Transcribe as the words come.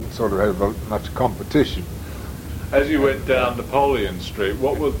sort of have much competition. As you went down Napoleon Street,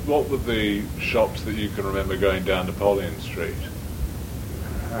 what were the shops that you can remember going down Napoleon Street?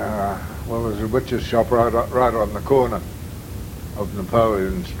 Well, there's a butcher's shop right on the corner of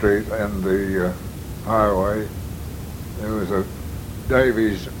Napoleon Street and the highway. There was a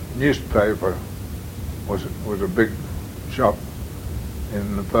Davies newspaper was a big shop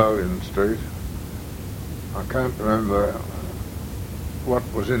in Napoleon Street. I can't remember what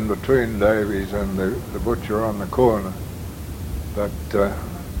was in between Davies and the butcher on the corner, but there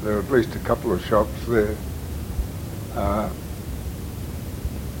were at least a couple of shops there.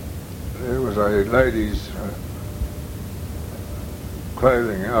 There was a ladies'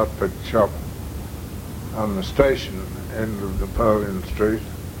 clothing outfit shop on the station end of Napoleon Street.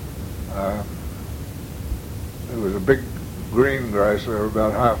 There was a big greengrocer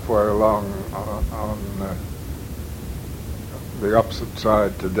about halfway along on the opposite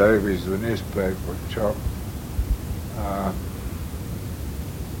side to Davies, the newspaper shop.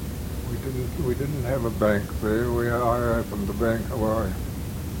 We didn't have a bank there. I opened the bank. Well,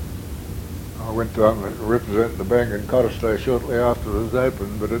 I went down to represent the bank in Cottesloe shortly after it was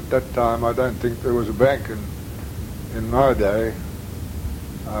opened, but at that time I don't think there was a bank in my day.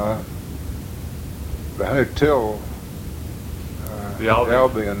 The hotel, the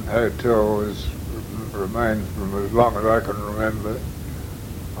Albion Hotel, remained from as long as I can remember.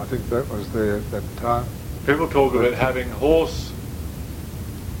 I think that was there at that time. People talk about having horse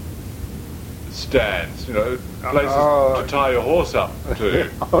stands, places to tie your horse up to.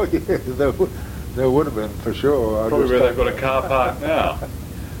 Oh yeah, there would have been for sure. Probably where they've got a car park now.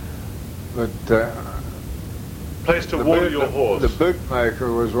 But place to water your horse. The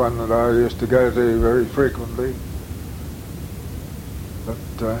bootmaker was one that I used to go to very frequently. But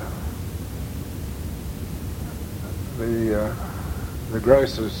the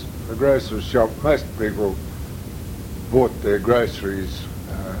grocer's shop, most people bought their groceries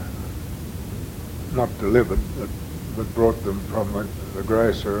not delivered, but brought them from the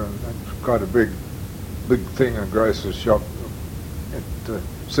grocer, and that's quite a big thing, a grocer's shop. It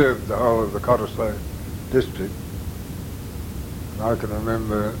served the whole of the Cottesloe district. And I can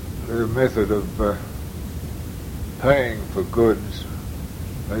remember their method of paying for goods.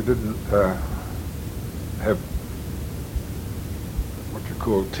 They didn't have what you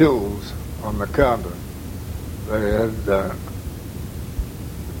call tills on the counter. They had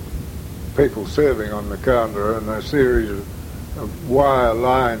people serving on the counter, and a series of wire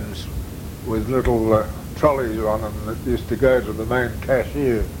lines with little trolleys on them that used to go to the main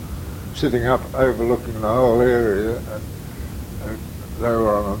cashier, sitting up overlooking the whole area. And they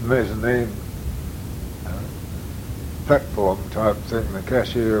were on a mezzanine platform type thing. The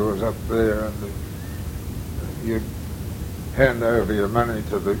cashier was up there, and you'd hand over your money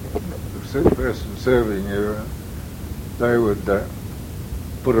to the person serving you, and they would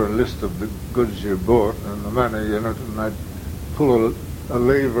put a list of the goods you bought and the money in it, and they'd pull a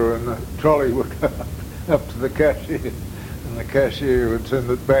lever and the trolley would go up to the cashier, and the cashier would send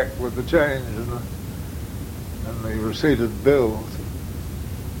it back with the change and the receipted bills.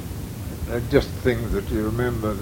 They're just things that you remember.